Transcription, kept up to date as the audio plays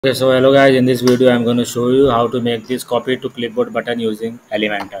Okay, so hello guys, in this video I'm going to show you how to make this copy to clipboard button using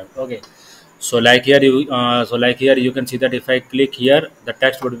Elementor. Okay, so like here you can see that if I click here, the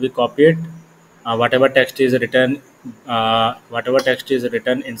text would be copied. Whatever text is written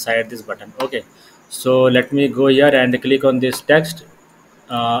inside this button. Okay, so let me go here and click on this text.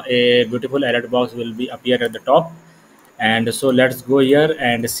 A beautiful alert box will be appear at the top, and so let's go here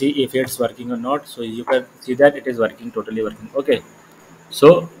and see if it's working or not. So you can see that it is working, totally working. Okay,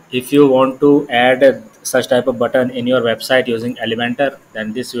 so if you want to add such type of button in your website using Elementor,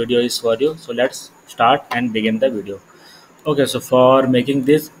 then this video is for you. So let's start and begin the video. Okay, so for making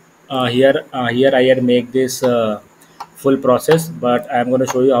this, here I had make this full process, but I'm going to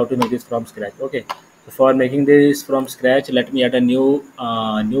show you how to make this from scratch. Okay, so for making this from scratch, let me add a new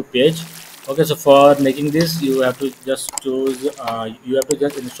page. Okay, so for making this, you have to just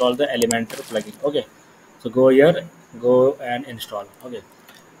install the Elementor plugin. Okay, so go here, go and install. Okay,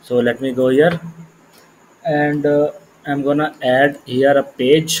 so let me go here, and I'm gonna add here a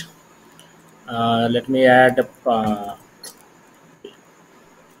page. Let me add a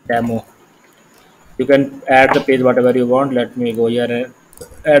demo. You can add the page whatever you want. Let me go here and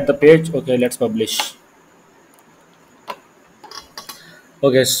add the page. Okay, let's publish.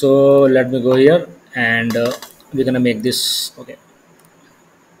 Okay, so let me go here, and we're gonna make this.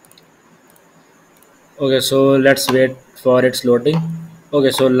 Okay, so let's wait for its loading. Okay,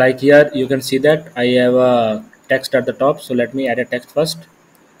 so like here you can see that I have a text at the top, so let me add a text first.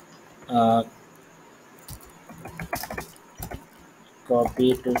 uh,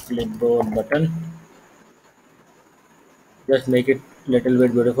 Copy to clipboard button, just make it little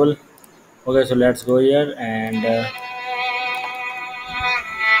bit beautiful. Okay, so let's go here and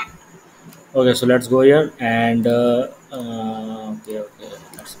okay, so let's go here and okay,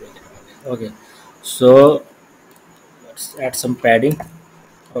 let's make it. Okay, so let's add some padding.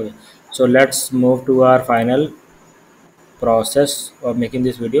 Okay, so let's move to our final process of making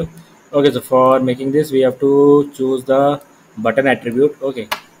this video. Okay, so for making this we have to choose the button attribute. Okay,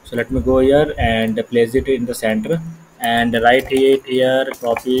 so let me go here and place it in the center and write it here,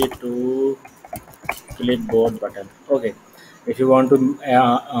 copy to clipboard button. Okay, if you want to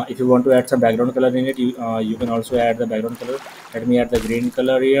add some background color in it, you can also add the background color. Let me add the green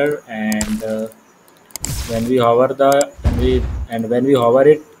color here, and when we hover the when we hover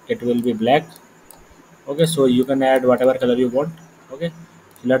it, it will be black. Okay, so you can add whatever color you want. Okay,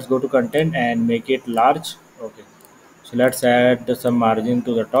 so let's go to content and make it large. Okay, so let's add some margin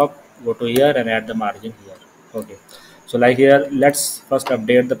to the top. Go to here and add the margin here. Okay, so like here, let's first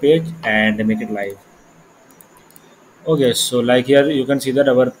update the page and make it live. Okay, so like here you can see that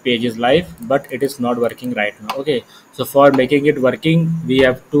our page is live, but it is not working right now. Okay, so for making it working, uh, we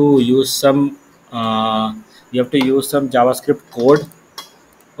have to use some JavaScript code.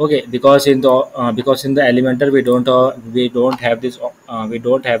 Okay, because in the Elementor we don't have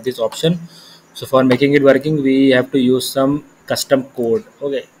this option. So for making it working, we have to use some custom code.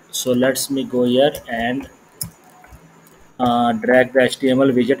 Okay, so let's me go here and drag the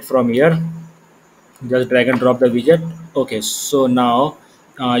HTML widget from here. Just drag and drop the widget. Okay, so now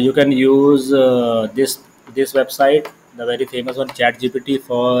you can use this website, the very famous one, ChatGPT,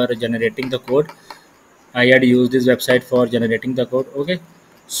 for generating the code. I had used this website for generating the code. Okay,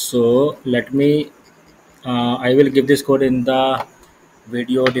 so let me I will give this code in the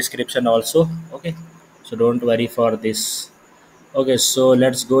video description also. Okay, so don't worry for this. Okay, so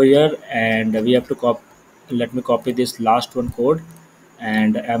let's go here and we have to copy. Let me copy this last one code,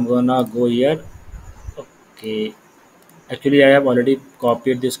 and I'm gonna go here. Okay, actually I have already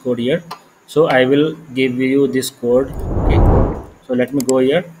copied this code here, so I will give you this code. Okay, so let me go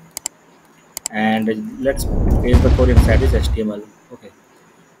here and let's paste the code inside this HTML. Okay,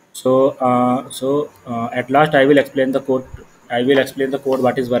 so at last I will explain the code. I will explain the code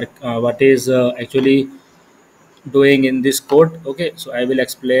what is actually doing in this code. Okay, so I will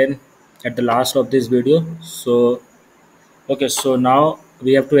explain at the last of this video. So okay, so now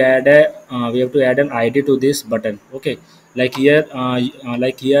we have to add an ID to this button. Okay, like here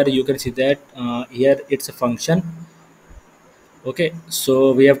you can see that here it's a function. Okay,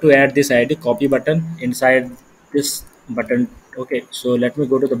 so we have to add this ID copy button inside this button. Okay, so let me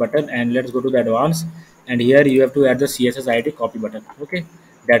go to the button and let's go to the advanced, and here you have to add the CSS ID copy button. Okay,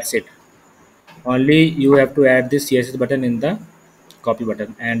 that's it. Only you have to add this CSS button in the copy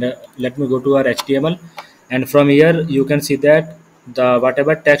button, and let me go to our HTML, and from here you can see that the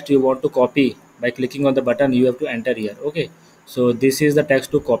whatever text you want to copy, by clicking on the button you have to enter here. Okay, so this is the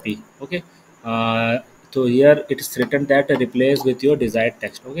text to copy. Okay, uh, so here it is written that replace with your desired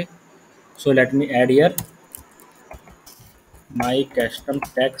text. Okay, so let me add here. my custom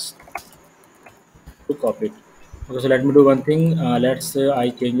text to copy it. Okay, so let me do one thing. Let's I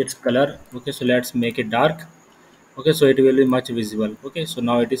change its color. Okay, so let's make it dark. Okay, so it will be much visible. Okay, so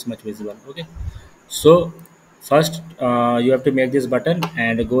now it is much visible. Okay, so first you have to make this button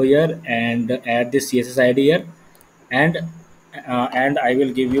and go here and add this css id here, and I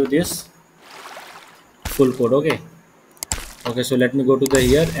will give you this full code. Okay, okay, so let me go to the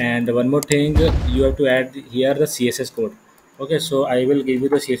here, and one more thing, you have to add here the css code. Okay, so I will give you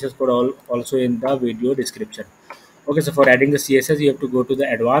the css code also in the video description. Okay, so for adding the css you have to go to the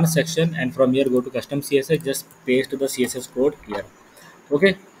advanced section, and from here go to custom css, just paste the css code here.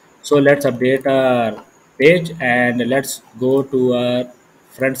 Okay, so let's update our page and let's go to our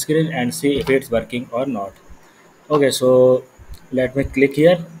front screen and see if it's working or not. Okay, so let me click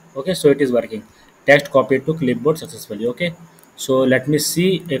here. Okay, so it is working. Text copied to clipboard successfully. Okay, so let me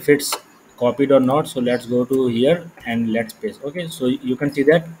see if it's copied or not. So let's go to here and let's paste. Okay, so you can see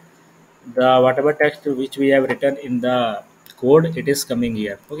that the whatever text which we have written in the code, it is coming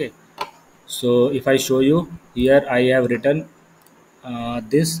here. Okay, so if I show you here, I have written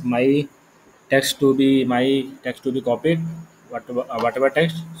this my text to be copied, whatever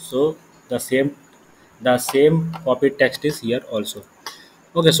text. So the same the same copied text is here also.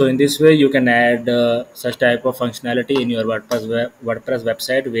 Okay, so in this way you can add such type of functionality in your WordPress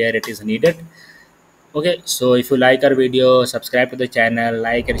website where it is needed. Okay, so if you like our video, subscribe to the channel,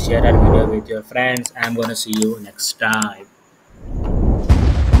 like and share our video with your friends. I'm gonna see you next time.